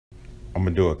I'm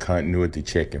gonna do a continuity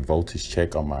check and voltage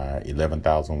check on my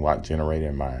 11,000 watt generator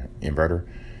in my inverter.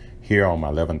 Here on my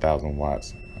 11,000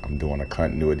 watts, I'm doing a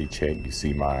continuity check. You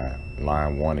see my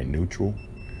line 1 in neutral,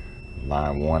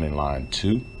 line 1 and line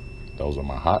 2, those are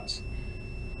my hots,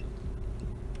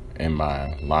 and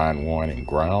my line 1 in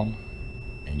ground.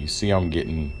 And you see I'm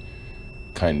getting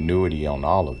continuity on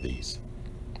all of these.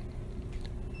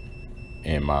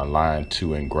 And my line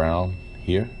 2 in ground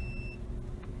here.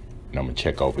 And I'm gonna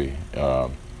check over here.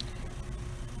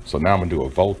 So now I'm gonna do a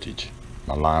voltage.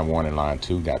 My line 1 and line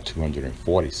 2 got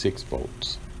 246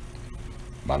 volts.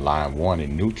 My line 1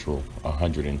 in neutral,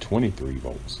 123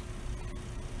 volts.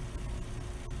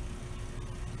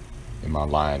 And my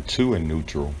line 2 in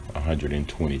neutral,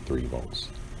 123 volts.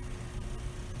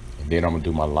 And then I'm gonna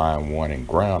do my line 1 in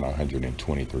ground,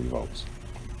 123 volts.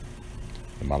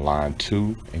 And my line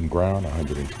 2 in ground,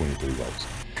 123 volts.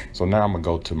 So now I'm gonna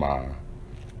go to my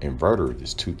inverter,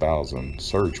 this 2000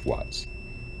 surge watts.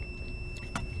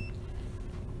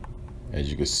 As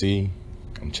you can see,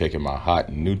 I'm checking my hot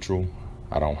and neutral.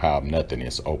 I don't have nothing,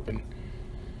 it's open.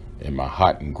 And my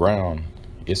hot and ground,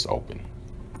 it's open.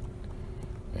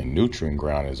 And neutral and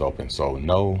ground is open, so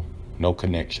no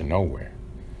connection nowhere.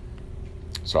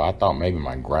 So I thought maybe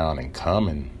my ground and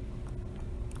common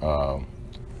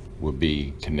would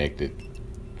be connected.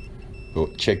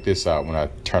 But check this out when I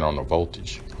turn on the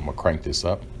voltage. I'm gonna crank this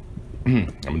up. I'm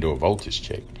gonna do a voltage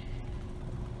check.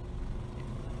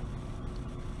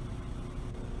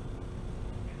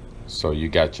 So you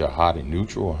got your hot and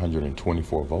neutral,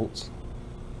 124 volts.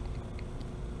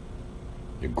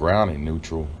 Your ground and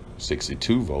neutral,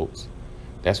 62 volts.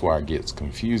 That's why it gets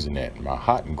confusing at my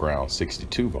hot and ground,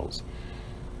 62 volts.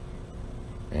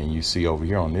 And you see over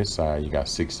here on this side, you got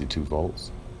 62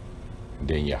 volts. And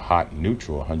then your hot and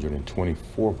neutral,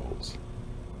 124 volts.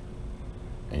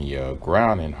 And your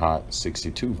ground and hot,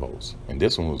 62 volts. And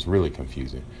this one was really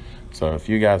confusing. So if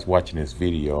you guys watching this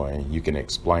video and you can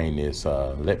explain this,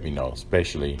 let me know,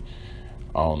 especially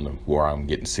on where I'm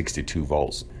getting 62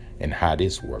 volts and how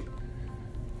this works.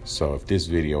 So if this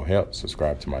video helps,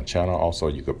 subscribe to my channel. Also,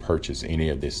 you could purchase any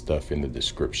of this stuff in the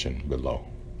description below.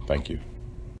 Thank you.